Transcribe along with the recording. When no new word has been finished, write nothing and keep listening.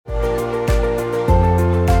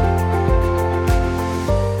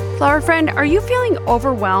friend, are you feeling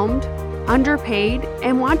overwhelmed, underpaid,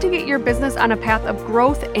 and want to get your business on a path of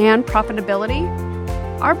growth and profitability?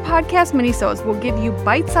 Our podcast minisodes will give you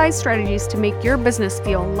bite-sized strategies to make your business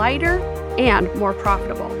feel lighter and more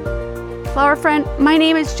profitable. Flower friend, my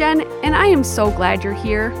name is Jen, and I am so glad you're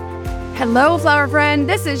here. Hello, flower friend.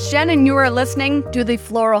 This is Jen, and you are listening to the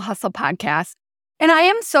Floral Hustle podcast. And I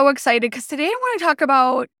am so excited because today I want to talk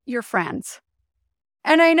about your friends.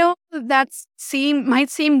 And I know that might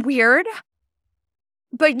seem weird,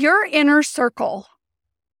 but your inner circle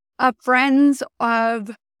of friends, of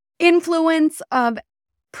influence, of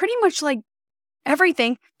pretty much like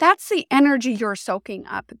everything, that's the energy you're soaking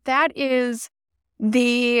up. That is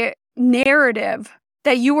the narrative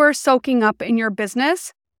that you are soaking up in your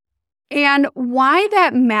business. And why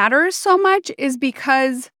that matters so much is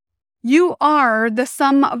because you are the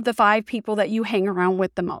sum of the 5 people that you hang around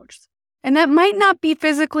with the most. And that might not be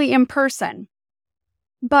physically in person.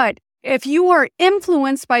 But if you are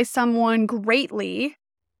influenced by someone greatly,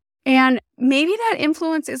 and maybe that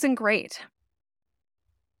influence isn't great,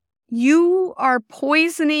 you are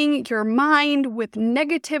poisoning your mind with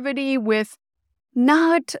negativity, with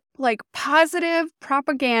not like positive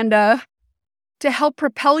propaganda to help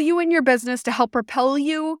propel you in your business, to help propel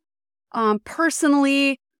you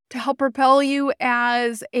personally, to help propel you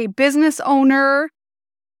as a business owner.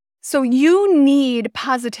 So you need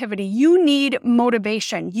positivity. You need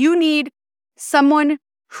motivation. You need someone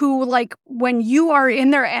who, like, when you are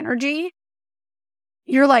in their energy,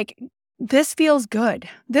 you're like, this feels good.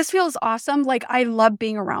 This feels awesome. Like, I love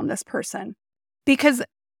being around this person, because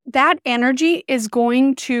that energy is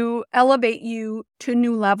going to elevate you to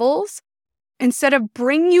new levels instead of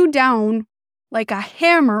bring you down like a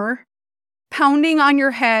hammer pounding on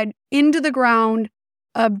your head into the ground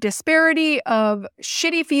of disparity, of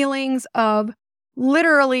shitty feelings, of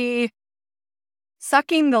literally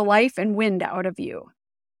sucking the life and wind out of you.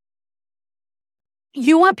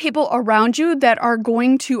 You want people around you that are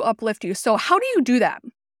going to uplift you. So how do you do that?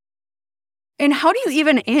 And how do you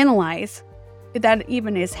even analyze that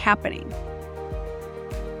even is happening?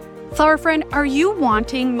 Flower friend, are you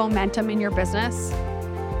wanting momentum in your business?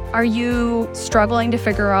 Are you struggling to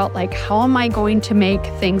figure out, like, how am I going to make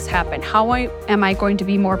things happen? How am I going to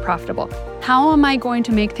be more profitable? How am I going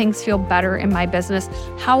to make things feel better in my business?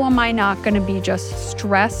 How am I not going to be just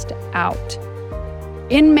stressed out?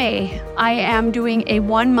 In May, I am doing a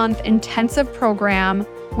 1-month intensive program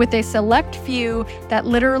with a select few that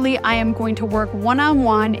literally I am going to work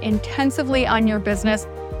one-on-one intensively on your business.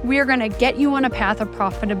 We are going to get you on a path of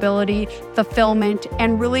profitability, fulfillment,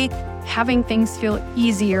 and really having things feel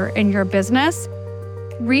easier in your business.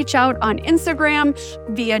 Reach out on Instagram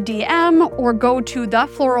via DM or go to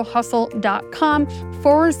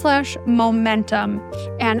thefloralhustle.com/momentum.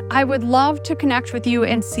 And I would love to connect with you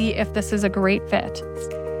and see if this is a great fit.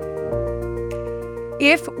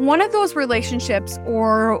 If one of those relationships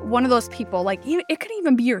or one of those people, like it could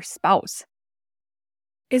even be your spouse,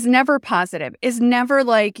 is never positive, is never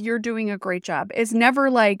like, you're doing a great job, is never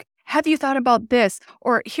like, have you thought about this?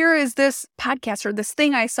 Or here is this podcast or this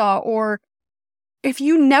thing I saw. Or if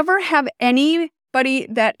you never have anybody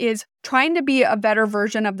that is trying to be a better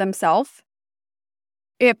version of themselves,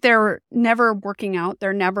 if they're never working out,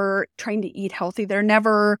 they're never trying to eat healthy, they're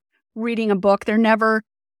never reading a book,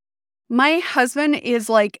 my husband is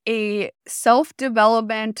like a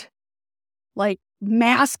self-development, like,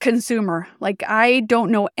 mass consumer. Like, I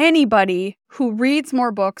don't know anybody who reads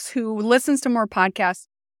more books, who listens to more podcasts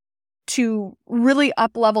to really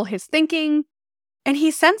up-level his thinking. And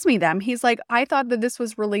he sends me them. He's like, I thought that this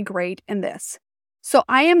was really great in this. So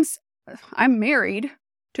I'm married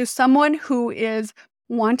to someone who is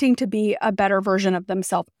wanting to be a better version of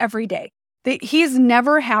themselves every day. He's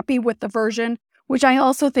never happy with the version, which I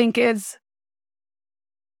also think is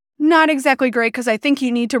not exactly great, because I think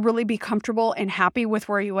you need to really be comfortable and happy with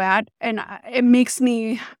where you're at. And it makes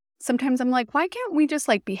me, sometimes I'm like, why can't we just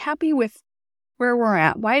like be happy with where we're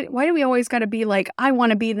at? Why do we always got to be like, I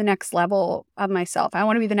want to be the next level of myself. I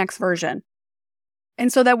want to be the next version.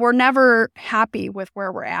 And so that we're never happy with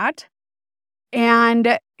where we're at.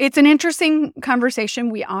 And it's an interesting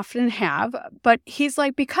conversation we often have, but he's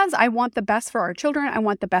like, because I want the best for our children. I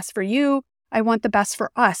want the best for you. I want the best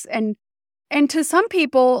for us. And to some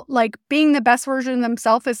people, like, being the best version of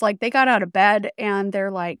themselves is like they got out of bed and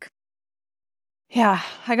they're like, yeah,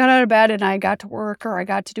 I got out of bed and I got to work or I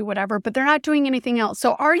got to do whatever, but they're not doing anything else.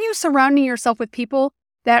 So are you surrounding yourself with people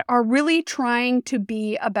that are really trying to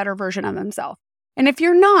be a better version of themselves? And if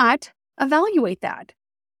you're not, evaluate that.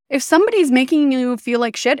 If somebody's making you feel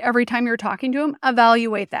like shit every time you're talking to them,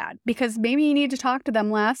 evaluate that, because maybe you need to talk to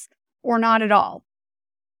them less or not at all.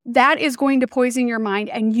 that is going to poison your mind,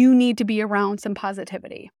 and you need to be around some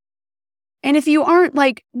positivity. And if you aren't,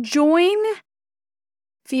 like, join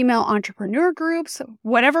female entrepreneur groups,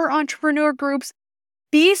 whatever entrepreneur groups,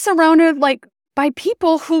 be surrounded like by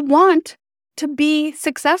people who want to be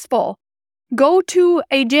successful. Go to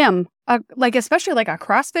a gym, especially like a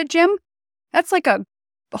CrossFit gym. That's like a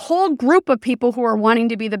whole group of people who are wanting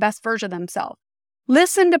to be the best version of themselves.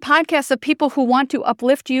 Listen to podcasts of people who want to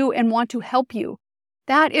uplift you and want to help you.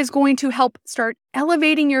 That is going to help start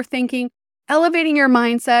elevating your thinking, elevating your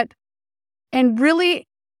mindset, and really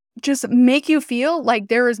just make you feel like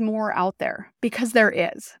there is more out there, because there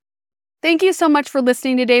is. Thank you so much for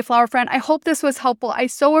listening today, Flower Friend. I hope this was helpful. I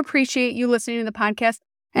so appreciate you listening to the podcast,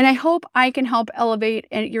 and I hope I can help elevate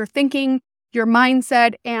your thinking, your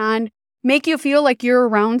mindset, and make you feel like you're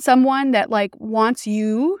around someone that wants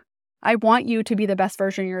you. I want you to be the best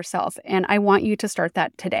version of yourself, and I want you to start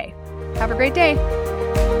that today. Have a great day.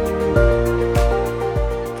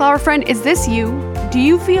 Flower Friend, is this you? Do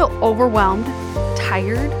you feel overwhelmed,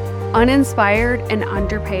 tired, uninspired, and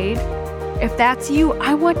underpaid? If that's you,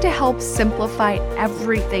 I want to help simplify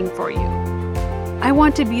everything for you. I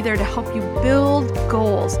want to be there to help you build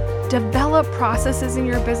goals, develop processes in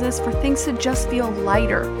your business for things to just feel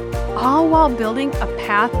lighter, all while building a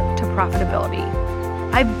path to profitability.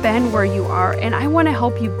 I've been where you are, and I want to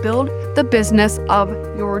help you build the business of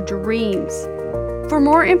your dreams. For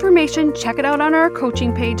more information, check it out on our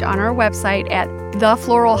coaching page on our website at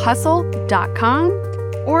thefloralhustle.com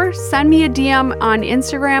or send me a DM on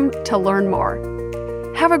Instagram to learn more.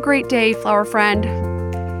 Have a great day, Flower Friend.